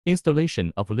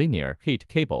installation of linear heat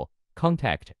cable,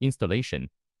 contact installation,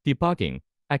 debugging,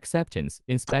 acceptance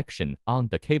inspection on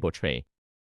the cable tray.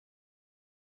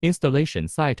 Installation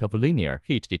site of linear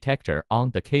heat detector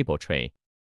on the cable tray.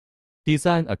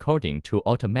 Design according to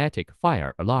automatic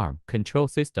fire alarm control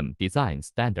system design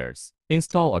standards.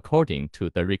 Install according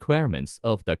to the requirements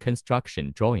of the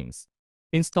construction drawings.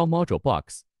 Install module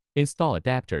box. Install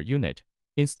adapter unit.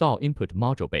 Install input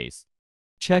module base.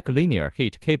 Check linear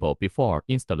heat cable before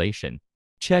installation.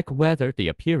 Check whether the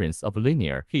appearance of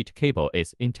linear heat cable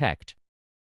is intact.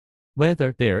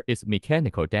 Whether there is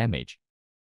mechanical damage.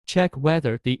 Check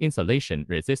whether the insulation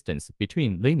resistance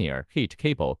between linear heat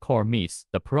cable core meets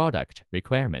the product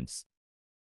requirements.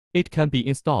 It can be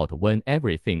installed when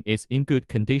everything is in good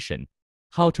condition.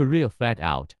 How to reel thread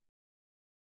out.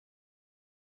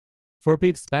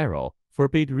 Forbid spiral.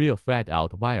 Forbid reel thread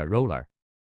out wire roller.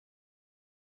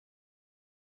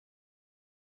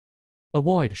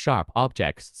 Avoid sharp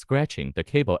objects scratching the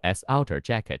cable's outer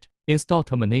jacket. Install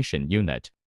termination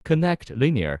unit. Connect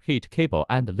linear heat cable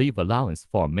and leave allowance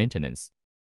for maintenance.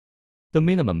 The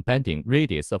minimum bending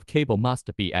radius of cable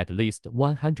must be at least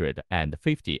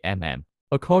 150 mm,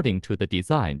 according to the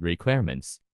design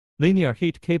requirements. Linear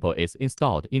heat cable is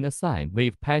installed in a sine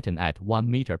wave pattern at 1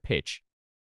 meter pitch.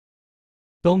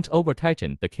 Don't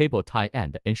over-tighten the cable tie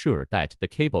and ensure that the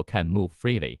cable can move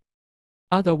freely.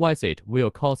 Otherwise it will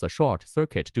cause a short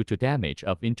circuit due to damage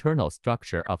of internal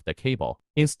structure of the cable.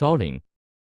 Installing.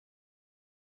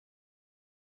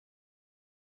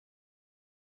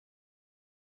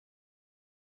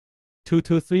 2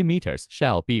 to 3 meters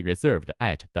shall be reserved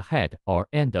at the head or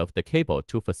end of the cable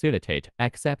to facilitate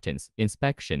acceptance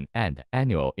inspection and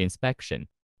annual inspection.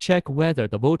 Check whether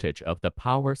the voltage of the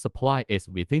power supply is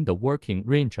within the working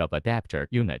range of adapter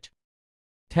unit.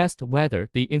 Test whether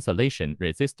the insulation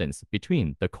resistance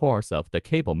between the cores of the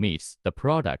cable meets the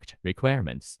product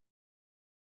requirements.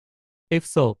 If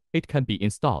so, it can be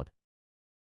installed.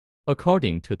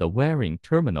 According to the wiring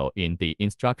terminal in the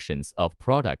instructions of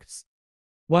products.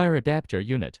 Wire adapter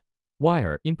unit,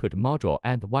 wire input module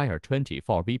and wire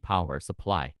 24V power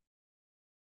supply.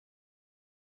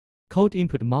 Code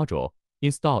input module,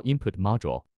 install input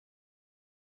module.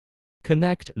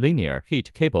 Connect linear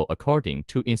heat cable according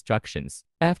to instructions.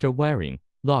 After wiring,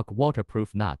 lock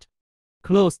waterproof nut.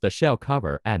 Close the shell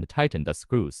cover and tighten the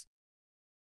screws.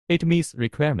 It meets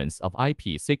requirements of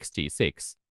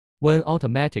IP66 when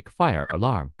automatic fire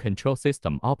alarm control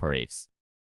system operates.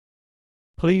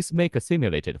 Please make a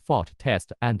simulated fault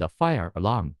test and a fire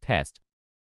alarm test.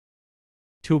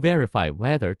 To verify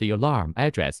whether the alarm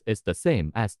address is the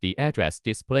same as the address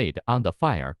displayed on the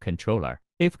fire controller.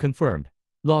 If confirmed,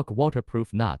 lock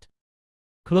waterproof nut.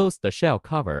 Close the shell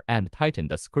cover and tighten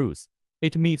the screws.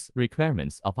 It meets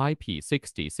requirements of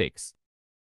IP66.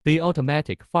 The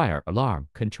automatic fire alarm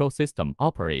control system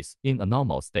operates in a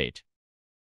normal state.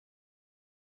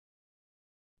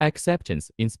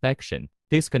 Acceptance inspection.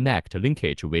 Disconnect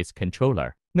linkage with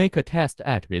controller. Make a test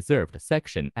at reserved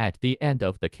section at the end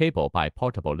of the cable by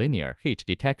portable linear heat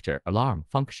detector alarm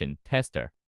function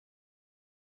tester.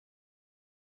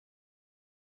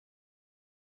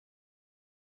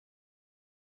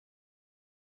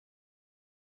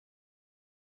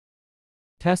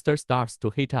 Tester starts to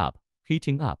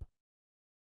heating up.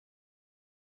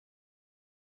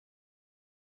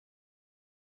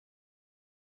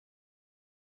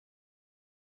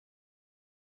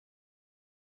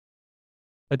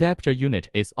 Adapter unit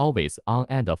is always on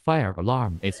and a fire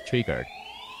alarm is triggered.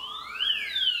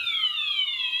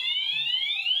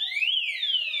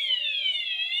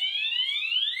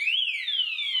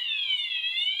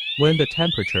 When the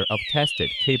temperature of tested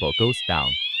cable goes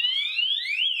down,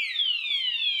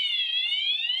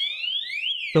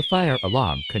 the fire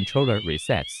alarm controller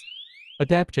resets.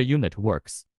 Adapter unit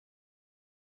works.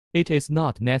 It is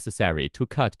not necessary to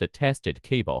cut the tested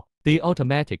cable. The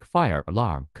automatic fire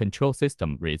alarm control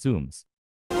system resumes.